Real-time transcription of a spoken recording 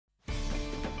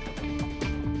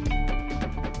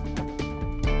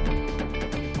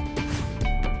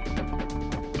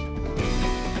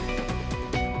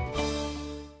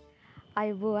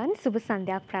අයුබෝවන් සුබ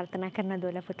සන්ධ්‍යාවක් ප්‍රාර්ථනා කරන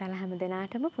දොළ පුතාලා හැම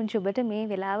දිනාටම පුංචි ඔබට මේ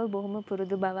වෙලාව බොහොම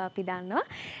පුරුදු බව අපි දන්නවා.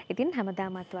 ඉතින්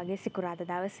හැමදාමත් වගේ සිකුරාදා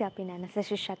දවසේ අපි නැනස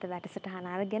ශිෂ්‍යත්ව වැඩසටහන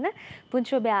අරගෙන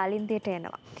පුංචි ඔබේ ආලින්දයට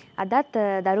එනවා. අදත්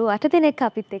දරුවෝ 8 දෙනෙක්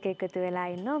අපිත් එක්ක එකතු වෙලා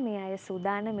ඉන්නවා. මේ අය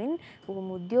සූදානමින්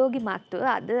උද්‍යෝගිමත්ව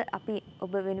අද අපි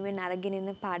ඔබ වෙනුවෙන් අරගෙන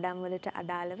ඉන්න පාඩම් වලට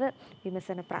අදාළව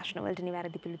විමසන ප්‍රශ්න වලට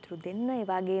නිවැරදි පිළිතුරු දෙන්න. ඒ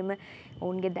වගේම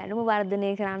ඔවුන්ගේ දැනුම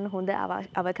වර්ධනය කරන්න හොඳ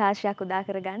අවකාශයක් උදා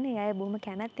කරගන්න. ඒ අය බොහොම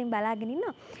කැමැත්තෙන් බලාගෙන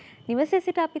ඉන්නවා. නිවසේ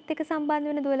සිට අපිත් එක්ක සම්බන්ධ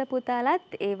වෙන දුවල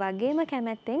පුතාලත් ඒ වගේම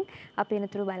කැමැත්තෙන් අපි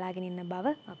වෙනතුරු බලාගෙන ඉන්න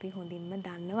බව අපි හොඳින්ම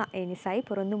දන්නවා. ඒ නිසායි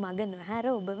පොරොන්දු මග නොහැර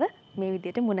ඔබව මේ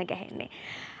විදිහට මුණ ගැහෙන්නේ.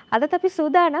 අදත් අපි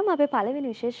සූදානම් අපේ පළවෙනි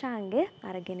විශේෂාංගය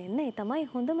අරගෙන එන්න. ඒ තමයි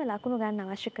හොඳම ලකුණු ගන්න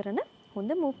අවශ්‍ය කරන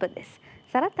හොඳම උපදෙස්.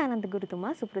 සරත් ආනන්ද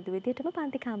ගුරුතුමා සුපුරුදු විදිහටම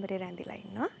පන්ති කාමරේ රැඳිලා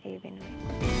ඉන්නවා. ඒ වෙනුවෙන්.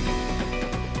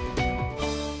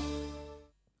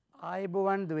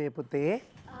 ආයුබෝවන් දුවේ පුතේ.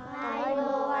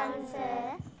 ආයුබෝවන්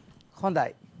සර්.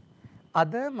 හොඳයි.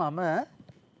 අද මම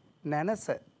නැනස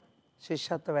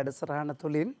ශිෂ්‍යත්ව වැඩසටහන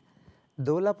තුලින්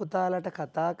දෝල පුතාලට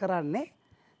කතා කරන්නේ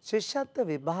ශිෂ්‍යත්ව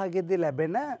විභාගෙදී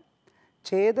ලැබෙන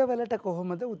ඡේදවලට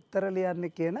කොහොමද උත්තර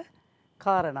ලියන්නේ කියන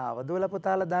කාරණාව. දෝල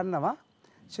පුතාලා දන්නවා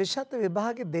ශිෂ්‍යත්ව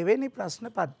විභාගේ දෙවෙනි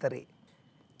ප්‍රශ්න පත්තරේ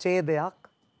ඡේදයක්,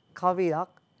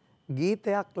 කවියක්,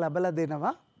 ගීතයක් ලැබලා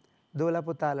දෙනවා දෝල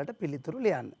පුතාලට පිළිතුරු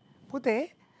ලියන්න. පුතේ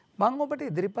මම ඔබට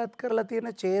ඉදිරිපත් කරලා තියෙන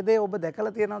ඡේදය ඔබ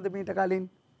දැකලා තියෙනවද මීට කලින්?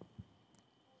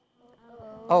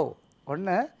 ඔව්. ඔන්න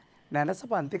නැනස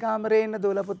පන්ති කාමරේ ඉන්න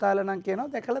දූල පුතාලා නම්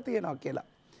කියනවා දැකලා තියෙනවා කියලා.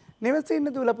 නිවසේ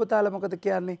ඉන්න දූල පුතාලා මොකද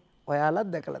කියන්නේ?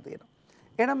 ඔයාලත් දැකලා තියෙනවා.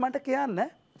 එහෙනම් මට කියන්න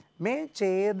මේ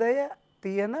ඡේදය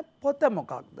තියෙන පොත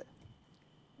මොකක්ද?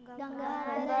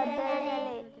 ගංගාධර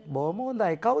කැලේ. බොහොම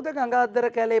හොඳයි. කවුද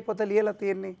ගංගාධර කැලේ පොත ලියලා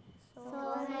තියෙන්නේ?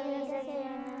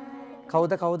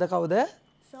 කවුද?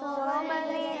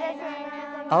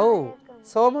 ඔව්.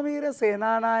 සෝමවීර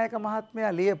සේනානායක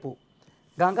මහත්මයා ලියපු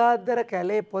ගංගාධර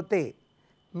කැලේ පොතේ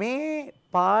මේ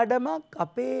පාඩමක්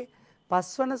අපේ 5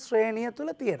 වන ශ්‍රේණිය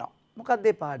තුල තියෙනවා. මොකක්ද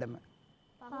ඒ පාඩම?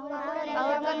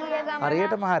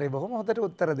 හරියටම හරි. බොහොම හොඳට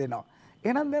උත්තර දෙනවා.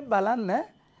 එහෙනම් දැන් බලන්න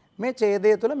මේ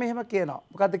ඡේදය තුල මෙහෙම කියනවා.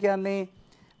 මොකද්ද කියන්නේ?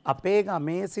 අපේ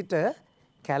ගමේ සිට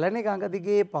කැලණි ගඟ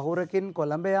දිගේ පහුරකින්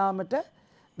කොළඹ යාමට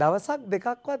දවසක්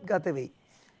දෙකක්වත් ගත වෙයි.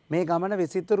 මේ ගමන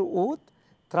විසිතුරු වූත්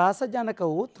ත්‍රාසජනක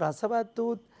වූත් රසවත්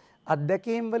වූත්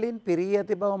අත්දැකීම් වලින් පිරී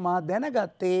ඇති බව මා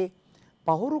දැනගත්තේ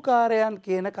පහුරුකාරයන්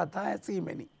කියන කතා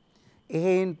ඇසීමෙනි.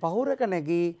 එහෙයින් පහුරක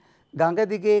නැගී ගඟ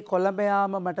දිගේ කොළඹ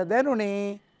යාම මට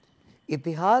දැනුනේ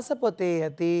ඉතිහාස පොතේ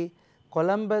ඇති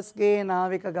කොළඹස්ගේ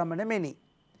නාවික ගමන මෙනි.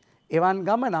 එවන්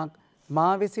ගමනක්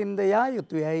මා විසින්ද යා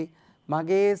යුතුයයි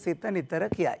මගේ සිත නිතර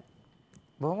කියයි.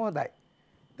 බොහොම හොඳයි.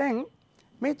 දැන්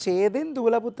මේ ඡේදෙන්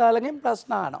දූල පුතාලගෙන්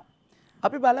ප්‍රශ්න අහනවා.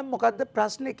 අපි බලමු මොකද්ද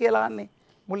ප්‍රශ්නේ කියලා අහන්නේ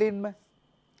මුලින්ම.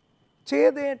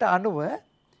 ඡේදයට අනුව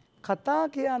කතා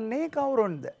කියන්නේ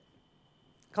කවුරුන්ද?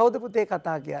 කවුද පුතේ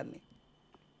කතා කියන්නේ?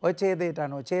 ඔය ඡේදයට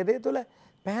අනුව ඡේදය තුල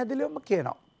පැහැදිලිවම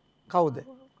කියනවා. කවුද?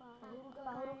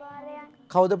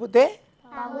 කවුද පුතේ?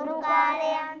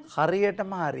 පහුරුකාරයන්.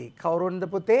 හරියටම හරි. කවුරුන්ද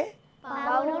පුතේ?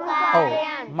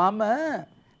 පහුරුකාරයන්. මම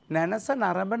නැනස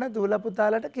නරඹන දූල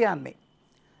පුතාලට කියන්නේ.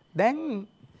 දැන්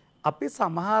අපි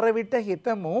සමහර විට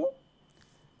හිතමු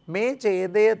මේ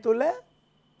ඡේදය තුල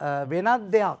වෙනත්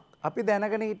දෙයක් අපි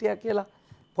දැනගෙන හිටියා කියලා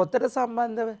පොතට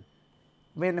සම්බන්ධව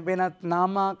වෙනත්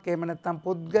නාමයක් එහෙම නැත්නම්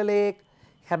පුද්ගලයෙක්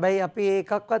හැබැයි අපි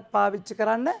ඒකක්වත් පාවිච්චි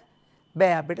කරන්න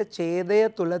බෑ. අපිට ඡේදය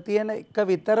තුල තියෙන එක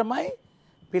විතරමයි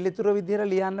පිළිතුරු විදිහට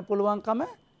ලියන්න පුළුවන්කම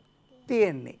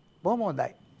තියෙන්නේ. බොහොම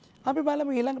හොඳයි. අපි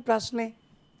බලමු ඊළඟ ප්‍රශ්නේ.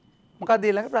 මොකක්ද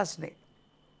ඊළඟ ප්‍රශ්නේ?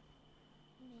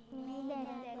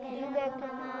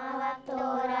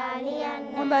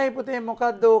 හොඳයි පුතේ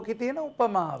මොකක්ද ඕකේ තියෙන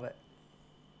උපමාව?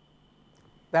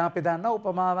 දැන් අපි දන්නවා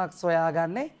උපමාවක්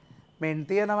සොයාගන්නේ මෙන්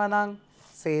තියනවා නම්,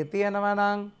 සේ තියනවා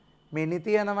නම්, මිනි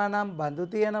තියනවා නම්, බඳු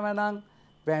තියනවා නම්,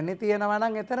 වැනි තියනවා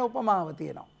නම් එතන උපමාව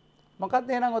තියෙනවා. මොකක්ද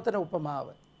එහෙනම් ඔතන උපමාව?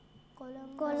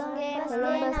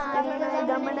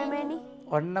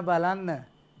 ඔන්න බලන්න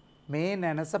මේ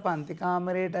නැනස පන්ති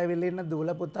කාමරේට ඇවිල්ලා ඉන්න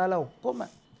දූල පුතාලා ඔක්කොම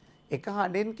එක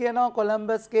හඬින් කියනවා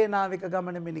කොලම්බස්ගේ නාවික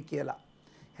ගමන මිනි කියලා.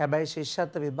 හැබැයි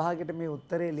ශිෂ්‍යත්ව විභාගෙට මේ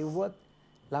උත්තරේ ලිව්වොත්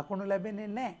ලකුණු ලැබෙන්නේ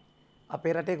නැහැ.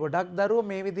 අපේ රටේ ගොඩක් දරුවෝ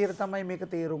මේ විදිහට තමයි මේක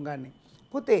තේරුම් ගන්නෙ.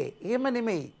 පුතේ එහෙම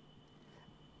නෙමෙයි.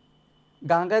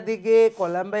 ගඟ දිගේ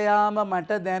කොළඹ යාම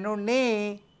මට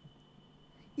දැනුනේ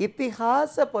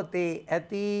ඉතිහාස පොතේ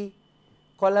ඇති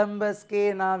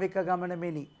කොලම්බස්ගේ නාවික ගමන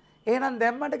මෙනි. එහෙනම්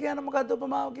දැන් මට කියන්න මොකද්ද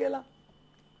උපමාව කියලා?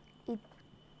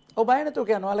 ඔව් බය නැතුව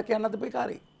කියන්න. ඔයාලා කියන්නත්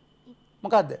පිකාරී.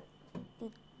 මොකද්ද?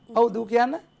 ඔව් දූ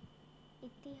කියන්න.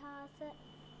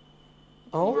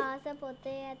 ඔව්. ඉතිහාස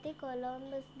පොතේ ඇති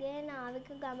කොලොම්බස්ගේ නාවික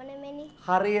ගමන මෙනි.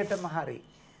 හරියටම හරි.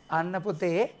 අන්න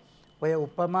පුතේ ඔය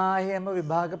උපමා එහෙම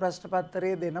විභාග ප්‍රශ්න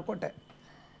පත්‍රයේ දෙනකොට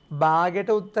බාගෙට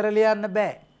උත්තර ලියන්න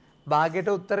බෑ. බාගෙට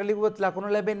උත්තර ලිව්වොත් ලකුණු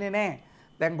ලැබෙන්නේ නැහැ.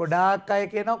 දැන් ගොඩාක් අය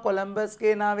කියනවා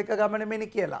කොලම්බස්ගේ නාවික ගමන මෙනි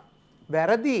කියලා.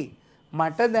 වැරදි.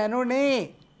 මට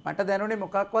දැනුනේ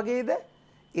මොකක් වගේද?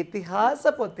 ඉතිහාස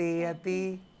පොතේ ඇති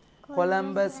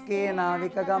කොලම්බස්ගේ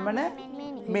නාවික ගමන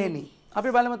මෙනි. අපි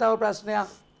බලමු තව ප්‍රශ්නයක්.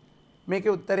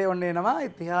 මේකේ උත්තරය ඔන්න එනවා.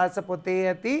 ඉතිහාස පොතේ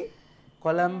ඇති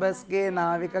කොලම්බස්ගේ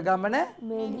නාවික ගමන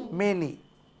මෙනි.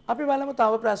 අපි බලමු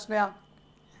තව ප්‍රශ්නයක්.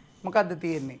 මොකද්ද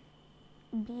තියෙන්නේ?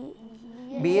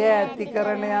 බිය ඇති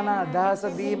කරන යන අදහස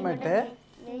දීමට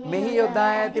මෙහි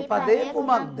යොදා ඇති පදේ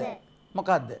කුමක්ද?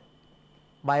 මොකද්ද?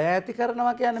 බය ඇති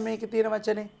කරනවා කියන්නේ මේකේ තියෙන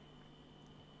වචනේ.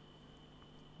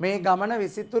 මේ ගමන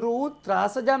විසිතුරු වූත්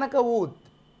ත්‍රාසජනක වූත්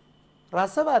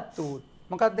රසවත් වූත්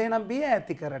මොකක්ද එහෙනම් බිය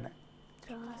ඇති කරන?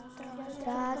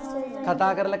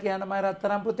 කතා කරලා කියන්න මම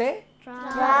රත්තරන් පුතේ.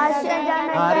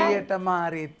 හරියටම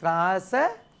හරි.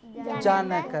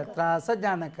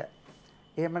 ත්‍රාසජනක.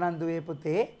 එහෙමනම් දුවේ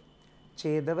පුතේ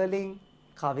ඡේද වලින්,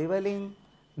 කවි වලින්,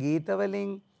 ගීත වලින්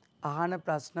අහන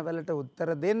ප්‍රශ්න වලට උත්තර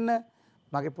දෙන්න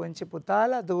මගේ පුංචි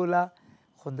පුතාලා දූලා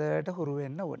හොඳට හුරු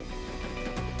වෙන්න ඕනේ.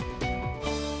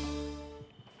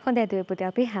 හොඳයි දුවේ පුතේ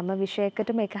අපි හැම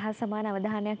විෂයකටම එක හා සමාන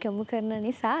අවධානයක් යොමු කරන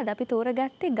නිසා අද අපි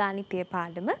තෝරගත්තේ ගණිතීය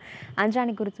පාඩම.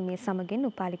 අංජානි ගුරුතුමිය සමගින්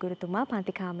උපාලි ගුරුතුමා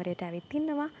පන්ති කාමරයට ඇවිත්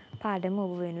ඉන්නවා පාඩම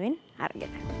ඔබ වෙනුවෙන්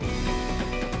අරගෙන.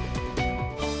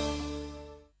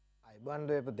 අයිබෝන්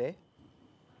දුවේ පුතේ.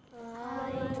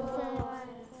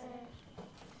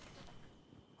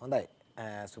 හොඳයි.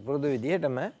 සුපුරුදු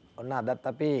විදිහටම ඔන්න අදත්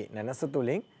අපි නැනස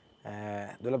තුලින්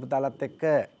දුල පුතාලත් එක්ක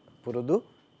පුරුදු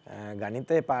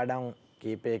ගණිතයේ පාඩම්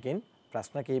කීපයකින්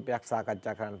ප්‍රශ්න කීපයක්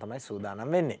සාකච්ඡා කරන්න තමයි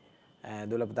සූදානම් වෙන්නේ.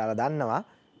 දුල පුතාලා දන්නවා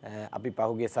අපි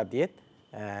පහුගිය සතියේත්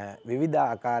විවිධ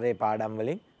ආකාරයේ පාඩම්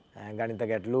වලින් ගණිත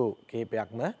ගැටලු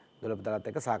කීපයක්ම දුල පුතාලත්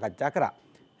එක්ක සාකච්ඡා කරා.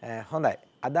 හොඳයි.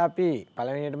 අද අපි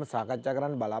පළවෙනියටම සාකච්ඡා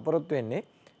කරන්න බලාපොරොත්තු වෙන්නේ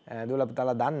දුල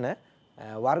පුතාලා දන්න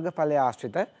වර්ගඵලය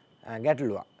ආශ්‍රිත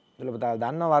ගැටලුවක්. දුල පුතාලා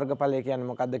දන්නවා වර්ගඵලය කියන්නේ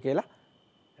මොකක්ද කියලා?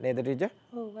 නේද ටීචර්?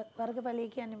 ඔව් වර්ගඵලය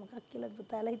කියන්නේ මොකක් කියලාද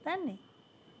පුතාලා හිතන්නේ?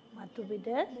 මතු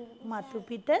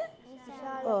පිට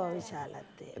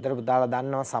විශාලත්වය. ඒතර පුතාලා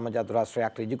දන්නවා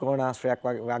සමචතුරාශ්‍රයක් ඍජු කෝණාශ්‍රයක්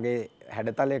වගේ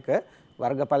හැඩතලයක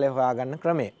වර්ගඵලය හොයාගන්න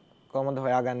ක්‍රමය. කොහොමද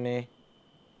හොයාගන්නේ?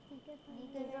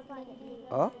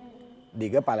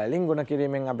 දිග පළලින් ගුණ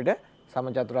කිරීමෙන් අපිට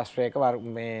සමචතුරාශ්‍රයක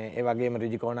මේ ඒ වගේම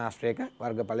ඍජු කෝණාශ්‍රයක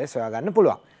වර්ගඵලය සොයාගන්න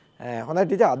පුළුවන්. හොඳයි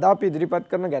ටීචර් අද අපි ඉදිරිපත්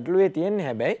කරන ගැටලුවේ තියෙන්නේ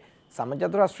හැබැයි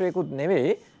සමචතුරාශ්‍රයකුත්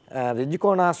නෙවෙයි ඍජු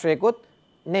කෝණාශ්‍රයකුත්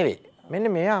නෙවෙයි. මෙන්න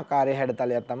මේ ආකාරයේ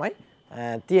හැඩතලයක් තමයි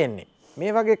තියෙන්නේ.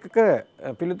 මේ වගේ එකක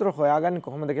පිළිතුර හොයාගන්නේ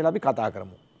කොහොමද කියලා අපි කතා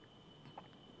කරමු.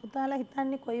 පුතාලා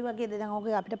හිතන්නේ කොයි වගේද? දැන් ඕක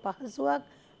අපිට පහසුවක්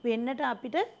වෙන්නට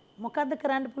අපිට මොකද්ද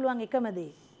කරන්න පුළුවන් එකම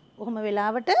දේ. කොහොම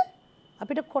වෙලාවට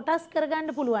අපිට කොටස්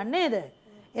කරගන්න පුළුවන් නේද?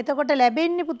 එතකොට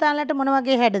ලැබෙන්නේ පුතාලට මොන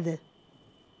වගේ හැඩද?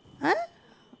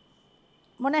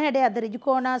 මොන හැඩයක්ද? ඍජු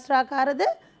කෝණාශ්‍රාකාරද?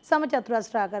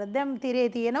 සමචතුරාශ්‍රාකාරද? දැන් තිරේ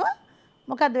තියෙනවා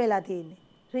මොකද්ද වෙලා තියෙන්නේ?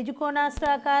 ඍජු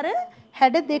කෝණාශ්‍රාකාර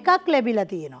හැඩ දෙකක් ලැබිලා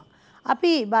තියෙනවා.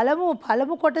 අපි බලමු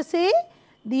පළමු කොටසේ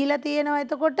දීලා තියෙනවා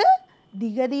එතකොට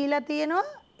දිග දීලා තියෙනවා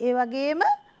ඒ වගේම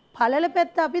පළල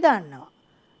පැත්ත අපි දන්නවා.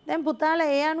 දැන් පුතාලා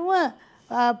ඒ අනුව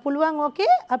පුළුවන්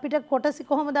ඕකේ අපිට කොටස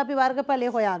කොහොමද අපි වර්ගඵලය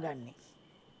හොයාගන්නේ?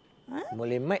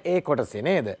 මුලින්ම ඒ කොටසේ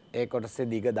නේද? ඒ කොටසේ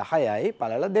දිග 10යි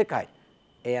පළල 2යි.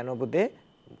 ඒ අනුව පුතේ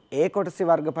ඒ කොටසේ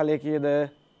වර්ගඵලය කීයද?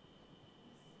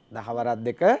 10 වරක්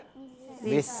 2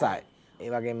 20යි. ඒ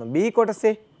වගේම B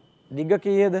කොටසේ දිග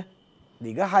කීයද?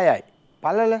 දිග 6යි.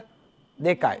 පළල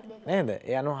 2යි නේද?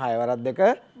 ඒ අනුව 6 වරක්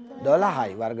 2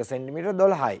 12යි. වර්ග සෙන්ටිමීටර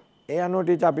 12යි. ඒ අනුව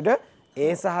ටීචර් අපිට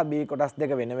A සහ B කොටස්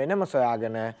දෙක වෙන වෙනම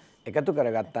සොයාගෙන එකතු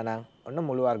කරගත්තා නම් ඔන්න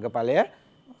මුළු වර්ගඵලය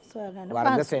සොයාගන්න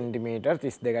වර්ග සෙන්ටිමීටර්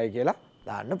 32යි කියලා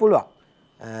දාන්න පුළුවන්.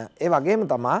 ඒ වගේම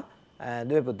තමයි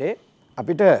දුවේ පුතේ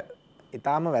අපිට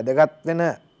ඊටාම වැදගත් වෙන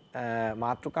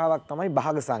මාතෘකාවක් තමයි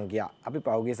භාග සංඛ්‍යා. අපි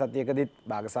පහුගිය සතියකදීත්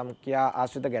භාග සංඛ්‍යා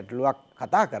ආශ්‍රිත ගැටලුවක්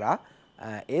කතා කරා.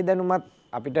 ඒ දැනුමත්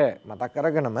අපිට මතක්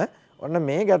කරගෙනම ඔන්න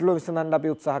මේ ගැටලුව විසඳන්න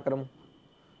අපි උත්සාහ කරමු.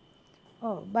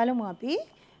 ඔව් බලමු අපි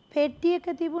පෙට්ටියක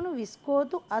තිබුණු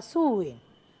විස්කෝතු 80න්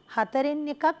 4න්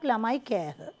එකක් ළමයි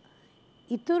කෑහ.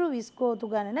 ඉතුරු විස්කෝතු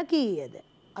ගණන කීයද?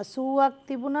 80ක්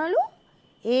තිබුණලු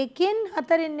ඒකෙන්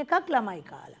 4න් එකක් ළමයි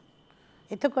කාලා.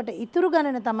 එතකොට ඉතුරු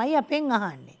ගණන තමයි අපෙන්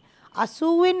අහන්නේ.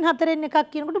 80න් 4න්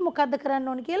එකක් කියනකොට මොකද්ද කරන්න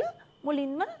ඕනේ කියලා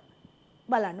මුලින්ම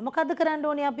බලන්න. මොකද්ද කරන්න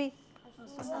ඕනේ අපි?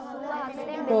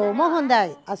 කොහොම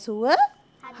හොඳයි. 80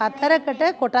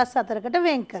 4කට කොටස් 4කට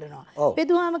වෙන් කරනවා.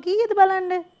 බෙදුවාම කීයද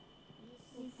බලන්න?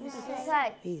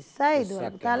 20යි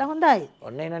දුවල පුතාලා හොඳයි.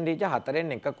 ඔන්න එහෙනම් ටීචර්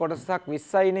හතරෙන් එක කොටසක්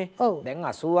 20යිනේ. ඔව්. දැන්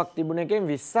 80ක් තිබුණ එකෙන්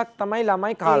 20ක් තමයි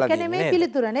ළමයි කාලා ඒක දෙන්නේ නෙමෙයි නේද?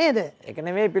 පිළිතුර නේද? ඒක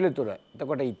නෙමෙයි පිළිතුර.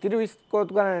 එතකොට ඉතිරි 20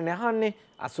 කෝතු ගණන නැහන්නේ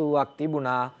 80ක්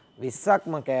තිබුණා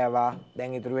 20ක්ම කෑවා.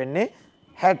 දැන් ඉතුරු වෙන්නේ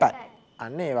 60යි.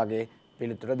 අන්න ඒ වගේ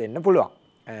පිළිතුර දෙන්න පුළුවන්.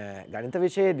 ගණිත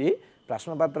විෂයේදී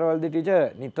ප්‍රශ්න පත්‍රවලදී ටීචර්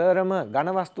නිතරම ඝන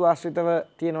වස්තු ආශ්‍රිතව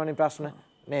තියෙනවනේ ප්‍රශ්න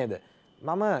නේද?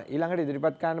 මම ඊළඟට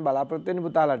ඉදිරිපත් කරන්න බලාපොරොත්තු වෙන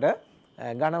පුතාලට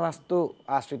ඝන වස්තු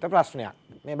ආශ්‍රිත ප්‍රශ්නයක්.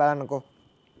 මේ බලන්නකෝ.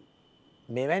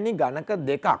 මෙවැනි ඝනක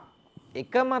දෙකක්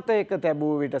එක මත එක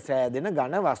තැබූ විට සෑදෙන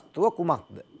ඝන වස්තුව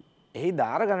කුමක්ද? එහි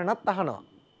දාර ගණනත් අහනවා.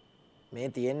 මේ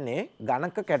තියෙන්නේ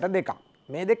ඝනක කැට දෙකක්.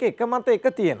 මේ දෙක එක මත එක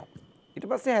තියෙනවා. ඊට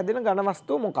පස්සේ හැදෙන ඝන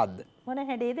වස්තුව මොකද්ද? මොන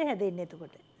හැඩයේද හැදෙන්නේ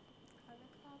එතකොට?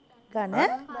 ඝන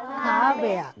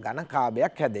කාබයක්. ඝන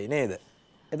කාබයක් හැදේ නේද?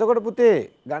 එතකොට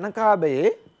පුතේ ඝන කාබයේ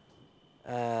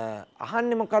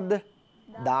අහන්නේ මොකද්ද?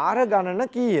 දාර ගණන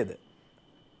කීයද?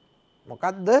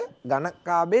 මොකද්ද ඝන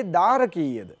කාබයේ දාර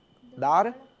කීයද? දාර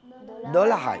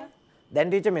 12යි. දැන්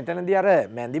ටීචර් මෙතනදී අර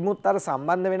මැදිමුත් අර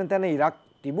සම්බන්ධ වෙන තැන ඉරක්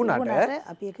තිබුණාට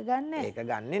අපි ඒක ගන්න ඒක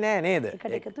ගන්නෙ නෑ නේද?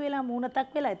 එකට එකතු වෙලා මූණතක්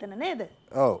වෙලා එතන නේද?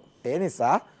 ඔව්. ඒ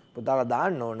නිසා පුතාලා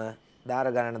දාන්න ඕන දාර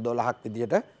ගණන 12ක්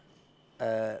විදියට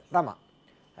තමයි.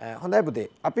 හොඳයි පුතේ.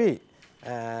 අපි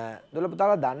දොළ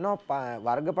පුතාලා දන්නවා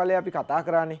වර්ගඵලය අපි කතා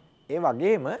කරානේ. ඒ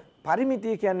වගේම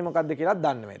පරිමිතිය කියන්නේ මොකක්ද කියලා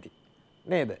දන්නව ඇති.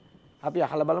 නේද? අපි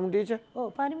අහලා බලමු ටීචර්. ඔව්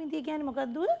පරිමිතිය කියන්නේ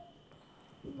මොකක්ද?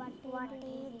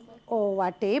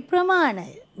 වටේ ප්‍රමාණය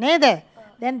නේද?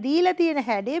 දැන් දීලා තියෙන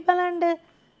හැඩේ බලන්න.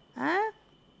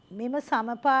 මෙම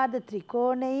සමපාද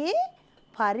ත්‍රිකෝණයේ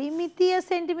පරිමිතිය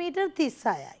සෙන්ටිමීටර්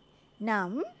 36යි.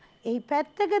 නම් එහි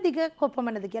පැත්තක දිග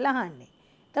කොපමණද කියලා අහන්නේ.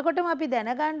 එතකොටම අපි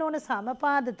දැනගන්න ඕන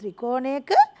සමපාද ත්‍රිකෝණයක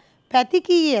පැති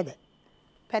කීයද?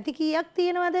 පැති කීයක්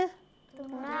තියෙනවද?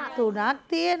 3ක්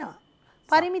තියෙනවා.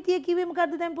 පරිමිතිය කිව්වේ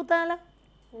මොකද්ද දැන් පුතාලා?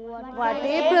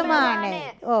 වටේ ප්‍රමාණය.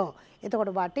 ඔව්.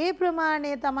 එතකොට වටේ ප්‍රමාණය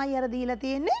තමයි අර දීලා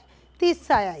තියෙන්නේ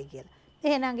 36යි කියලා.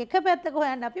 එහෙනම් එක පැත්තක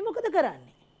හොයන්න අපි මොකද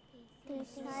කරන්නේ?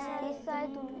 36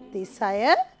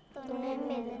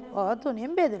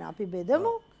 තුනෙන් බෙදෙන. අපි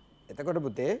බෙදමු. එතකොට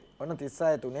පුතේ ඔන්න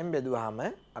 36 3ෙන් බෙදුවාම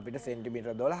අපිට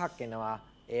සෙන්ටිමීටර 12ක් එනවා.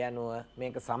 ඒ අනුව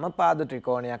මේක සමපාද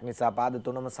ත්‍රිකෝණයක් නිසා පාද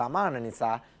තුනම සමාන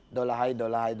නිසා 12යි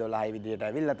 12යි 12යි විදියට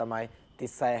ඇවිල්ලා තමයි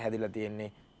 36 හැදිලා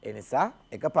තියෙන්නේ. ඒ නිසා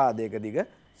එක පාදයක දිග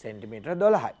සෙන්ටිමීටර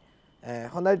 12යි.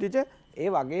 හොඳයි ටීචර්. ඒ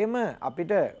වගේම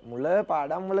අපිට මුල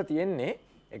පාඩම් වල තියෙන්නේ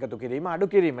එකතු කිරීම අඩු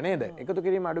කිරීම නේද? එකතු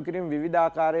කිරීම අඩු කිරීම විවිධ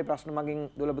ආකාරයේ ප්‍රශ්න මගින්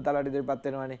දුල පුතාලාට ඉදිරිපත්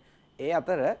වෙනවානේ. ඒ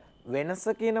අතර වෙනස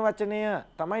කියන වචනය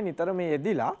තමයි නිතර මේ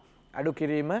යෙදිලා අඩු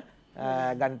කිරීම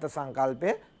ගණිත සංකල්පය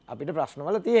අපිට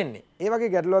ප්‍රශ්නවල තියෙන්නේ. ඒ වගේ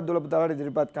ගැටලුවක් දුල පුතාලාට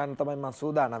ඉදිරිපත් කරන්න තමයි මම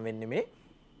සූදානම් වෙන්නේ මේ.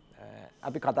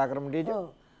 අපි කතා කරමු ටීචර්. ඔව්.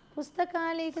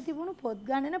 පුස්තකාලයක තිබුණු පොත්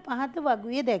ගණන පහත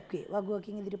වගුවේ දැක්වේ.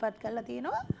 වගුවකින් ඉදිරිපත් කරලා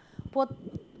තියෙනවා. පොත්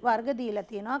වර්ග දීලා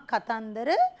තියෙනවා. කතන්දර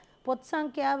පොත්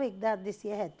සංඛ්‍යාව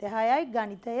 1276යි,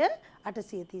 ගණිතය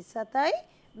 837යි,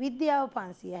 විද්‍යාව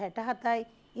 567යි,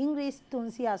 ඉංග්‍රීසි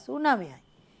 389යි.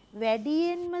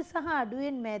 වැඩියෙන්ම සහ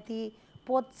අඩුවෙන්ම ඇති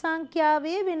පොත්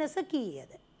සංඛ්‍යාවේ වෙනස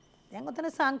කීයද? දැන් ඔතන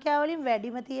සංඛ්‍යාව වලින්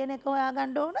වැඩිම තියෙන එක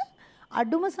හොයාගන්න ඕන,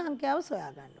 අඩුම සංඛ්‍යාව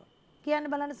සොයා ගන්න ඕන. කියන්න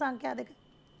බලන්න සංඛ්‍යා දෙක.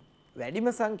 වැඩිම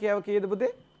සංඛ්‍යාව කීයද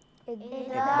පුතේ?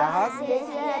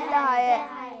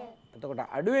 1276. එතකොට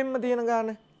අඩුවෙන්ම තියෙන ගාන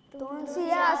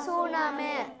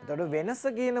 389. එතකොට වෙනස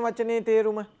කියන වචනේ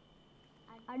තේරුම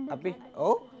අපි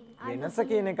ඔව් වෙනස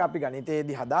කියන එක අපි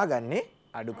ගණිතයේදී හදාගන්නේ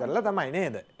අඩු කරලා තමයි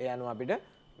නේද? ඒ අනුව අපිට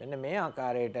මෙන්න මේ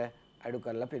ආකාරයට අඩු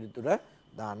කරලා පිළිතුර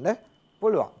දාන්න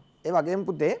පුළුවන්. ඒ වගේම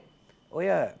පුතේ ඔය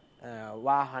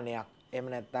වාහනයක් එහෙම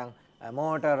නැත්නම්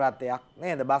මෝටර් රථයක්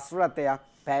නේද? බස් රථයක්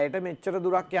පැයට මෙච්චර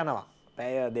දුරක් යනවා.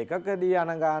 පැය දෙකකදී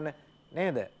යන ගාන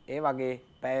නේද? ඒ වගේ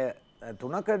පැය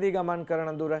 3කදී ගමන්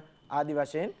කරන දුර ආදි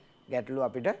වශයෙන් ගැටලු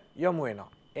අපිට යොමු වෙනවා.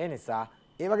 ඒ නිසා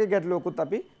ඒ වගේ ගැටලුවකුත්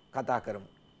අපි කතා කරමු.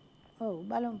 ඔව්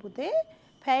බලමු පුතේ.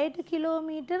 පැයට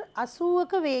කිලෝමීටර්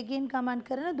 80ක වේගයෙන් ගමන්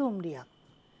කරන දුම්රියක්.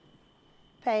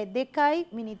 පැය 2යි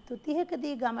මිනිත්තු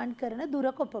 30කදී ගමන් කරන දුර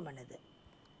කොපමණද?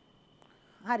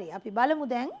 හරි අපි බලමු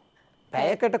දැන්.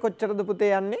 පැයකට කොච්චරද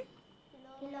පුතේ යන්නේ?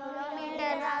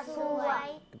 කිලෝමීටර්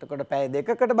 80යි. එතකොට පැය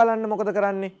දෙකකට බලන්න මොකද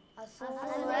කරන්නේ?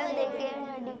 80 දෙකෙන්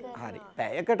වැඩි කරනවා. හරි.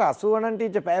 පැයකට 80 නම්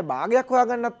ටීචර් පැය භාගයක්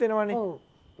හොයාගන්නත් වෙනවනේ. ඔව්.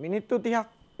 මිනිත්තු 30ක්.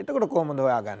 එතකොට කොහොමද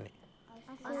හොයාගන්නේ?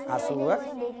 80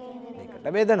 දෙකට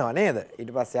බෙදනවා නේද?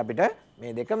 ඊට පස්සේ අපිට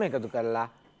මේ දෙකම එකතු කරලා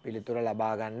පිළිතුර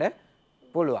ලබා ගන්න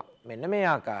පුළුවන්. මෙන්න මේ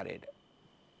ආකාරයට.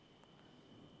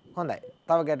 හොඳයි.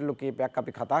 තව ගැටලු කීපයක්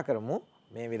අපි කතා කරමු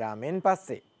මේ විරාමයෙන්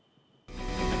පස්සේ.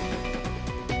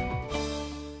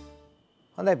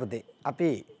 හොඳයි පුතේ.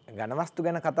 අපි ඝන වස්තු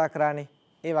ගැන කතා කරානේ.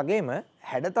 ඒ වගේම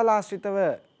හැඩතල ආශ්‍රිතව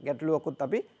ගැටලුවකුත්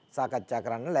අපි සාකච්ඡා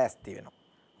කරන්න ලෑස්ති වෙනවා.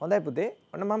 හොඳයි පුතේ.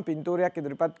 ඔන්න මම පින්තූරයක්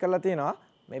ඉදිරිපත් කරලා තියෙනවා.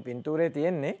 මේ පින්තූරේ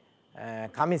තියෙන්නේ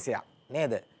කමිසයක්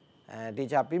නේද?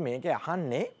 ටීචර් අපි මේකේ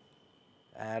අහන්නේ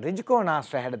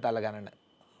ඍජුකෝණාශ්‍ර හැඩතල ගණන.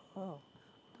 ඔව්.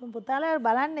 පුතාලා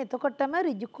බලන්න එතකොටම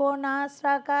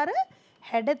ඍජුකෝණාශ්‍රාකාර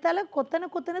හැඩතල කොතන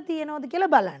තියෙනවද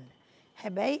කියලා බලන්න.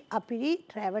 හැබැයි අපි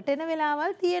රැවටෙන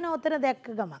වෙලාවල් තියෙන උතන දැක්ක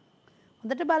ගමන්.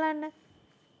 හොඳට බලන්න.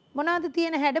 මොනවද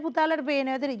තියෙන හැඩ පුතාලට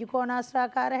පේනවද?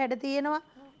 ඍජුකෝණාශ්‍රාකාර හැඩ තියෙනවා,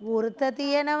 වෘත්ත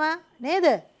තියෙනවා නේද?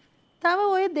 තව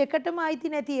ওই දෙකටම අයිති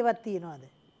නැති ඒවා තියෙනවද?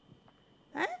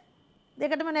 ඈ?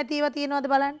 දෙකටම නැති ඒවා තියෙනවද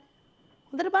බලන්න.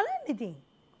 හොඳට බලන්න ඉතින්.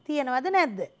 තියෙනවද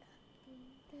නැද්ද?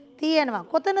 තියෙනවා.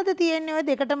 කොතනද තියෙන්නේ ওই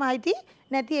දෙකටම අයිති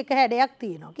නැති එක හැඩයක්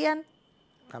තියෙනවා කියන්නේ?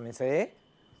 කමිසයේ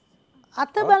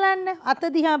අත බලන්න. අත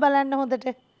දිහා බලන්න හොඳට.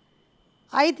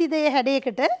 අයිතිද ඒ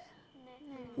හැඩයකට?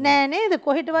 නෑ නේද?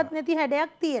 කොහෙටවත් නැති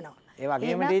හැඩයක් තියෙනවා. ඒ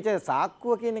වගේම ටීචර්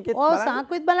සාක්කුව කියන එකෙත් ඔව් බලන්න.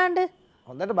 සාක්කුවෙත් බලන්න.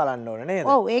 හොඳට බලන්න ඕනේ නේද?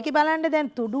 ඔව් ඒකේ බලන්න දැන්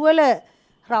තුඩු වල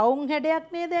රවුම් හැඩයක්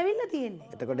නේද ඇවිල්ලා තියෙන්නේ.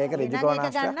 එතකොට ඒක එහෙනම්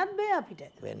ඍජුකෝණාශ්‍ර ඒක ගන්නත් බෑ අපිට.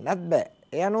 වෙන්නත් බෑ.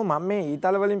 ඒ අනුව මම මේ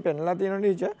ඊතල වලින් පෙන්වලා තියෙනවා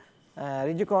ටීචර්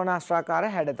ඍජුකෝණාශ්‍රාකාර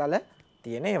හැඩතල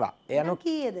තියෙන ඒවා. ඒ අනුව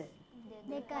කීයද?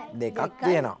 දෙකක්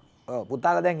තියෙනවා. ඔව්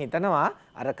පුතාලා දැන් හිතනවා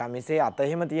අර කමිසේ අත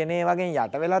එහෙම තියෙන ඒ වගේ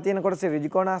යට වෙලා තියෙන කොටසේ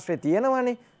ඍජුකෝණාශ්‍රය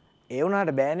තියෙනවනේ. ඒ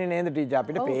වුණාට බෑනේ නේද ටීචර්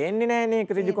අපිට පේන්නේ නෑනේ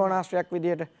ඒක ඍජුකෝණාශ්‍රයක්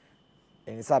විදියට.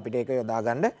 ඒ නිසා අපිට ඒක යොදා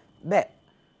ගන්න බෑ.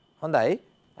 හොඳයි.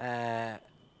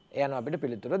 ඒ අනුව අපිට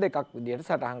පිළිතුර දෙකක් විදියට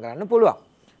සටහන් කරන්න පුළුවන්.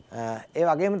 ඒ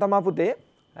වගේම තමයි පුතේ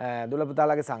දුල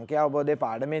පුතාලාගේ සංඛ්‍යා අවබෝධයේ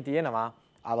පාඩමේ තියෙනවා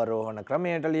අවරෝහණ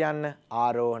ක්‍රමයට ලියන්න,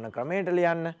 ආරෝහණ ක්‍රමයට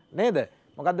ලියන්න නේද?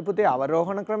 මොකද්ද පුතේ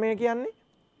අවරෝහණ ක්‍රමය කියන්නේ?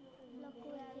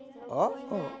 ඔව්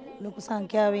ලොකු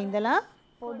සංඛ්‍යාවේ ඉඳලා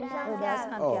පොඩි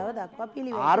සංඛ්‍යාව දක්වා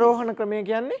පිළිවෙල. ආරෝහණ ක්‍රමය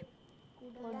කියන්නේ?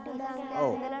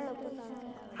 ඔව්.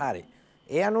 හරි.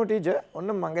 ඒ අනුව ටීචර් ඔන්න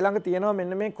මගේ ළඟ තියෙනවා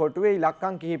මෙන්න මේ කොටුවේ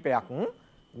ඉලක්කම් කිහිපයක්.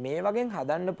 මේ වගේ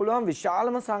හදන්න පුළුවන්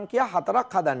විශාලම සංඛ්‍යා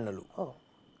 4ක් හදන්නලු. ඔව්.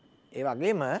 ඒ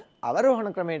වගේම අවරෝහණ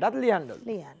ක්‍රමයටත් ලියන්නලු.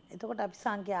 ලියන්න. එතකොට අපි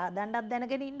සංඛ්‍යා හදන්නත්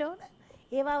දැනගෙන ඉන්න ඕන.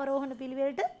 ඒවා අවරෝහණ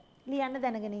පිළිවෙලට ලියන්න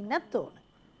දැනගෙන ඉන්නත් ඕන.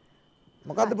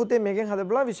 මොකද්ද පුතේ මේකෙන් හදන්න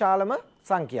පුළුවන් විශාලම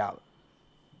සංඛ්‍යාව?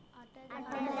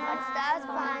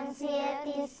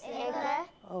 8531.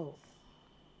 ඔව්.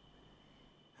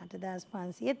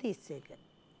 8531.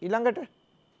 ඊළඟට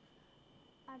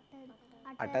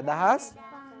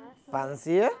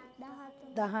 8513.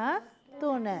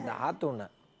 13.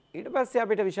 ඊට පස්සේ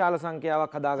අපිට විශාල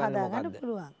සංඛ්‍යාවක් හදාගන්න හදාගන්න මොකද්ද?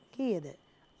 පුළුවන්. කීයද?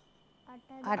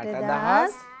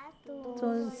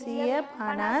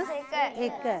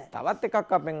 8351. තවත්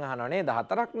එකක් අපෙන් අහනවා නේද?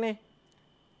 4ක් නේ.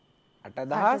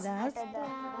 8015.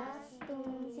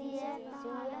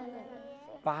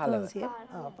 15.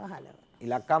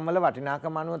 ඉලක්කම් වල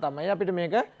වටිනාකම අනුව තමයි අපිට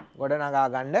මේක ගොඩනගා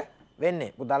ගන්න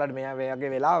වෙන්නේ. පුතාලට මේ වගේ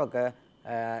වෙලාවක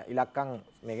ඉලක්කම්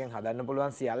මේකෙන් හදන්න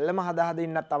පුළුවන් සියල්ලම හදා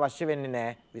ඉන්නත් අවශ්‍ය වෙන්නේ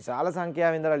නැහැ. විශාල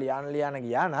සංඛ්‍යාවෙන් ඉඳලා ලියන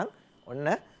ගියා නම් ඔන්න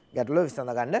ගැටලුව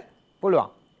විසඳ ගන්න පුළුවන්.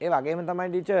 ඒ වගේම තමයි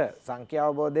ටීචර් සංඛ්‍යා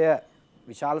අවබෝධය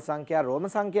විශාල සංඛ්‍යා රෝම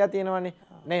සංඛ්‍යා තියෙනවනේ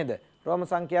නේද? රෝම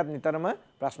සංඛ්‍යාත් නිතරම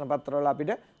ප්‍රශ්න පත්‍රවල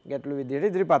අපිට ගැටලු විදිහට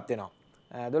ඉදිරිපත් වෙනවා.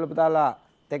 දොළ පුතාලාත්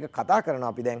එක්ක කතා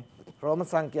කරනවා අපි දැන් රෝම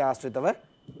සංඛ්‍යා ආශ්‍රිතව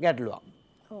ගැටලුවක්.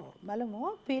 ඔව් බලමු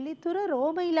පිළිතුර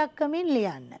රෝම ඉලක්කමින්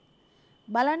ලියන්න.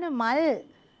 බලන්න මල්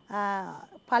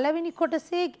පළවෙනි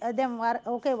කොටසේ දැන්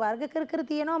ඕකේ වර්ග කර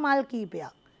තියෙනවා මල්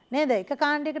කීපයක්. නේද? එක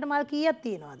කාණ්ඩයකට මල් කීයක්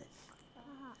තියෙනවද?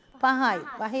 5යි.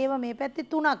 5ේව මේ පැත්තේ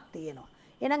 3ක් තියෙනවා.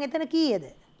 එහෙනම් එතන කීයද?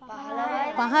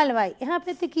 15යි. එහා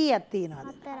පැත්තේ කීයක් තියෙනවද?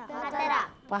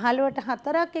 15ට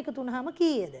 4ක් එකතු වුනහම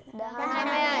කීයද?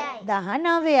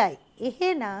 19යි.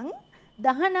 එහෙනම්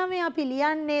 19 අපි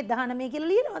ලියන්නේ 19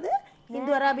 කියලා ලියනවද?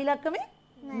 හින්දු අරාබි ඉලක්කමේ?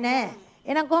 නෑ.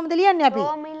 එහෙනම් කොහොමද ලියන්නේ අපි?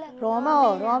 රෝම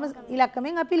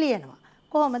ඉලක්කමෙන් අපි ලියනවා.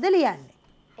 කොහොමද ලියන්නේ?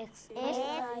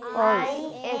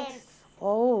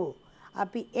 ඔව්.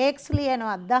 අපි x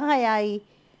ලියනවා 10යි.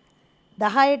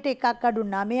 10ට එකක් අඩු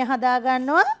 9 හදා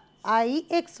ගන්නවා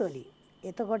ix වලින්.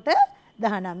 එතකොට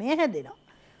 19 හැදෙනවා.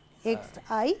 xix.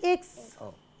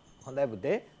 ඔව්. හොඳයි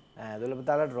පුතේ. දොළ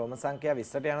පුතාලාට රෝම සංඛ්‍යා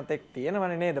 20ට යන තෙක්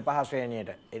තියෙනවනේ නේද පහ ශ්‍රේණියට.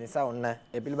 ඒ නිසා ඔන්න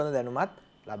ඒ පිළිබඳ දැනුමත්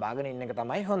ලබාගෙන ඉන්න එක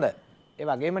තමයි හොඳ. ඒ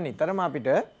වගේම නිතරම අපිට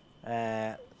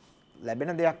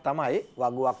ලැබෙන දෙයක් තමයි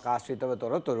වගුවක් ආශ්‍රිතව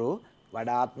තොරතුරු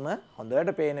වඩාත්ම හොඳට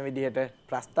පේන විදිහට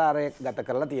ප්‍රස්ථාරය ගත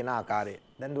කරලා තියෙන ආකාරය.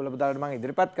 දැන් දොළ පුතාලාට මම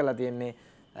ඉදිරිපත් කරලා තියෙන්නේ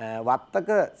වත්තක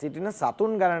සිටින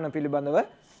සතුන් ගණන පිළිබඳව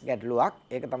ගැටලුවක්.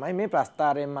 ඒක තමයි මේ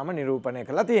ප්‍රස්ථාරයෙන් මම නිරූපණය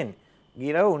කරලා තියෙන්නේ.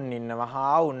 ගිරවුන් ඉන්නවා,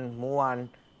 හාවුන්, මුවන්,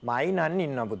 මයිනන්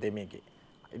ඉන්නවා පුතේ මේකේ.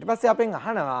 ඊට පස්සේ අපෙන්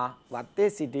අහනවා වත්තේ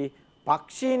සිටි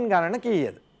පක්ෂීන් ගණන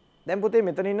කීයද? දැන් පුතේ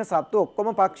මෙතන ඉන්න සත්තු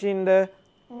ඔක්කොම පක්ෂීන්ද?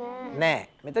 නෑ.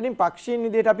 මෙතනින් පක්ෂීන්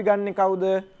විදියට අපි ගන්නෙ කවුද?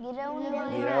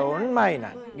 ගිරවුන් මයිනන්.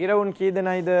 ගිරවුන් කී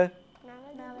දෙනයිද?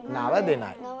 9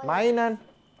 දෙනයි.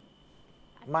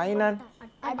 මයිනන්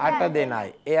 8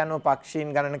 දෙනයි. ඒ අනුව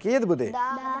පක්ෂීන් ගණන කීයද පුතේ?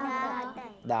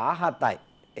 17යි.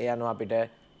 ඒ අනුව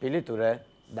අපිට පිළිතුර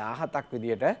 17ක්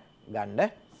විදියට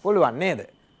ගන්න පුළුවන් නේද?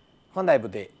 හොඳයි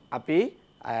පුතේ. අපි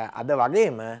අද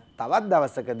වගේම තවත්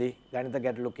දවසකදී ගණිත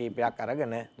ගැටලු කීපයක්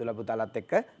අරගෙන දුල පුතාලත්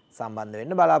එක්ක සම්බන්ධ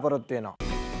වෙන්න බලාපොරොත්තු වෙනවා.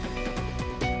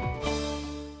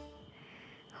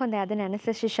 හොඳ අද නැනස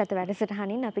ශිෂ්‍යත්ව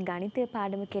වැඩසටහනින් අපි ගණිතය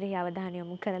පාඩම කෙරෙහි අවධානය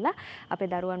යොමු කරලා අපේ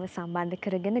දරුවන්ව සම්බන්ධ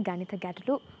කරගෙන ගණිත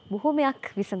ගැටලු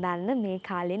බොහොමයක් විසඳන්න මේ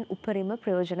කාලෙන් උපරිම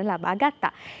ප්‍රයෝජන ලබා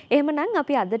ගත්තා. එහෙමනම්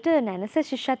අපි අදට නැනස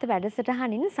ශිෂ්‍යත්ව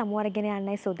වැඩසටහනින් සමුවරගෙන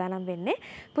යන්නයි සූදානම් වෙන්නේ.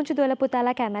 පුංචි දුවලා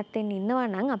පුතාලා කැමැත්තෙන් ඉන්නවා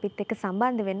නම් අපිත් එක්ක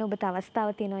සම්බන්ධ වෙන්න ඔබට අවස්ථාව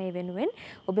තියෙනවා ඒ වෙනුවෙන්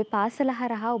ඔබේ පාසල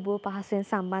හරහා ඔබව පහසුවෙන්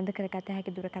සම්බන්ධ කරගත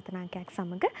හැකි දුරකථන අංකයක්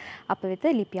සමග අප වෙත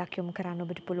ලිපියක් යොමු කරන්න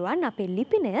ඔබට පුළුවන්. අපේ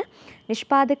ලිපිනය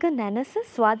නිෂ්පාදක නැනස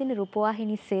ස්වාධීන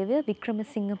රූපවාහිනී සේවය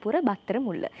වික්‍රමසිංහපුර බත්තර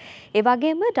මුල්ල. ඒ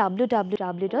වගේම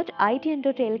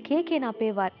www.itn.lk කියන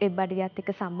අපේ වෙබ් අඩවියත් එක්ක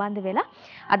සම්බන්ධ වෙලා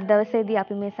අද දවසේදී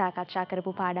අපි මේ සාකච්ඡා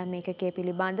කරපු පාඩම් ඒකකයේ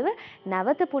පිළිබඳව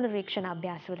නැවත පුනරීක්ෂණ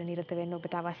අභ්‍යාසවල නිරත වෙන්න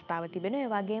ඔබට අවස්ථාව තිබෙනවා.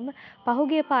 ඒ වගේම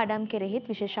පහුගිය පාඩම් කෙරෙහිත්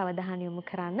විශේෂ අවධානය යොමු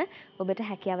කරන්න ඔබට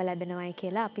හැකියාව ලැබෙනවායි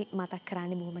කියලා අපි මතක්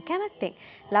කරන්නේ බොහොම කැමැත්තෙන්.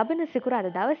 ලබන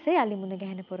සිකුරාදා දවසේ අලිමුණ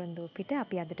ගැහෙන පොරොන්දු පිට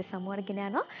අපි අදට සමුවර්ගෙන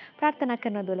යනවා. ප්‍රාර්ථනා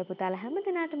කරන දුවලා පුතාලා හැම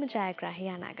දිනාටම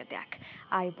ජයග්‍රාහී අනාගතයක්.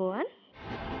 ආයුබෝවන්.